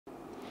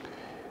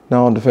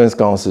Now, defense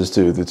counsels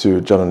to the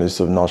two journalists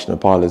of national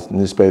pilot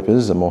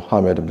newspapers,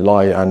 Mohammed,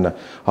 Abdullahi and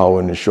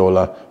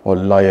Owonisheola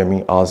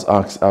Olayemi, has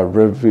asked a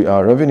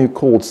revenue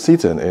court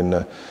sitting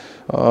in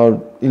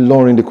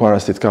Ilorin the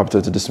Kwara State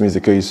capital to dismiss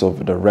the case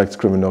of direct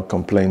criminal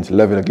complaint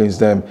levied against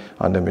them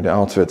and the media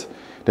outfit.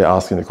 They're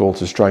asking the court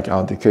to strike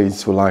out the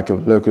case for lack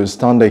of local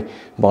standing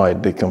by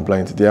the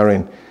complaint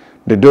therein.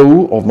 The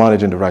duo of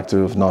Managing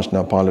Director of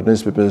National Pilot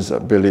Newspapers,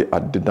 Billy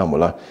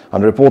Adidamola,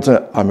 and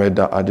reporter Ahmed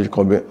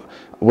Adikobe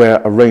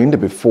were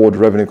arraigned before the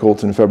Revenue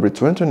Court in February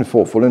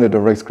 2024 following a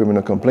direct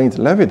criminal complaint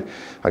levied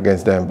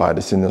against them by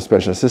the Senior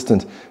Special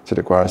Assistant to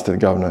the Kwara State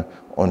Governor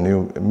on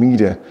New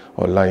Media,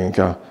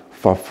 Olayemi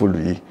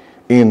Fafuli,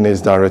 in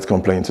his direct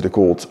complaint to the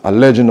court,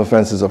 alleging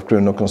offences of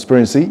criminal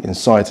conspiracy,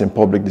 inciting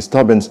public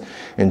disturbance,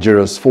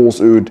 injurious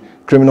falsehood,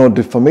 criminal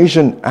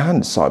defamation,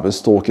 and cyber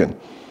stalking.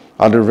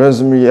 At the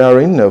resume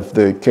hearing of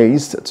the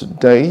case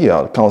today,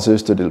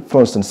 counsels to the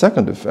first and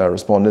second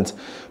respondents,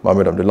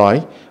 Mohammed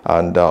Abdullahi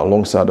and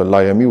alongside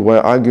Olayemi, were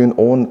arguing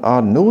on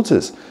a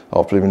notice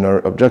of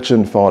preliminary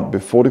objection filed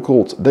before the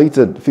court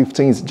dated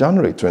 15th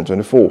January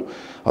 2024,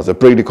 as they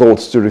prayed the court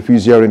to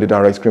refuse hearing the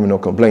direct criminal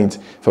complaint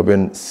for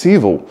being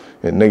civil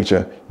in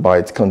nature by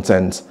its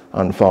contents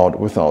and filed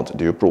without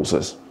due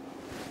process.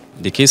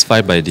 The case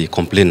filed by the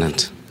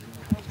complainant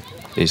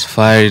is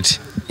filed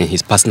in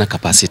his personal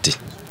capacity.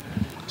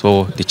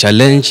 So the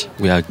challenge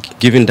we are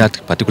giving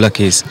that particular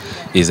case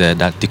is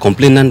that the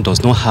complainant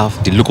does not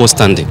have the legal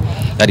standing,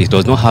 that it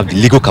does not have the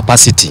legal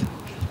capacity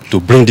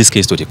to bring this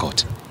case to the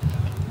court.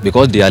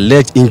 Because the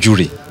alleged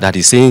injury that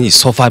he's saying is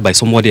suffered by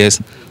somebody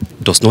else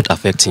does not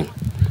affect him.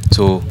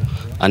 So,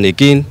 and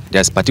again,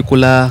 there's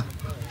particular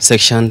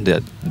section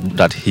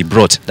that he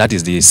brought, that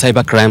is the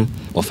cybercrime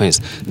offense.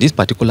 This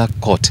particular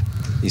court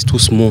is too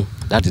small,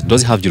 that it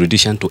doesn't have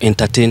jurisdiction to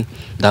entertain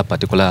that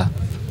particular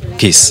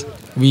case.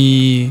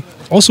 We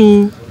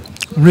also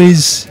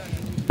raise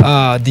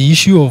the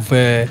issue of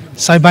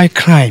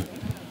Cybercrime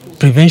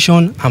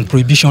Prevention and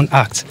Prohibition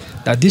Act,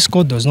 that this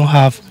court does not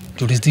have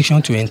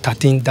jurisdiction to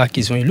entertain that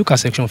case. When you look at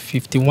section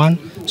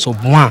 51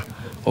 sub 1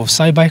 of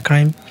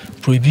Cybercrime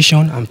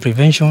Prohibition and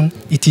Prevention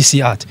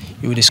etc. Act,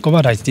 you will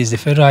discover that it is the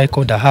Federal High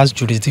Court that has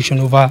jurisdiction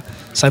over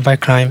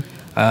cybercrime,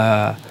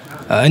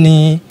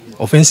 any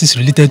offences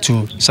related to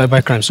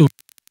cybercrime. So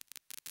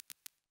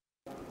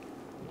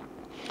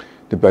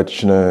the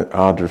petitioner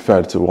had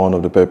referred to one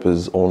of the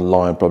paper's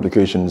online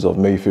publications of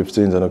May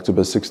 15 and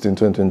October 16,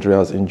 2023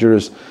 as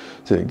injurious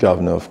to the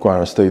governor of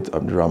Kwara State,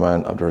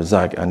 Abdurrahman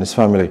Abdurrazak, and his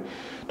family.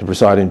 The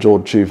presiding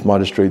judge, Chief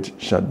Magistrate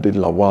Shadid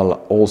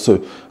Lawal,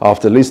 also,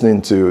 after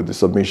listening to the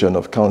submission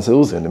of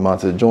counsels in the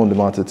matter, adjourned the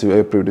matter to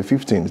April the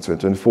 15th,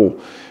 2024,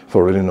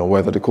 for ruling on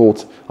whether the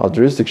court has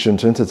jurisdiction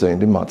to entertain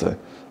the matter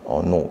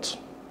or not.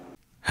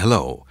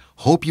 Hello.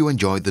 Hope you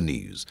enjoyed the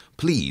news.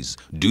 Please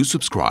do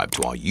subscribe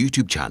to our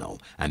YouTube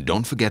channel and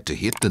don't forget to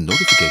hit the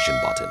notification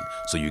button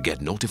so you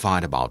get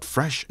notified about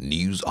fresh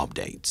news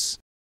updates.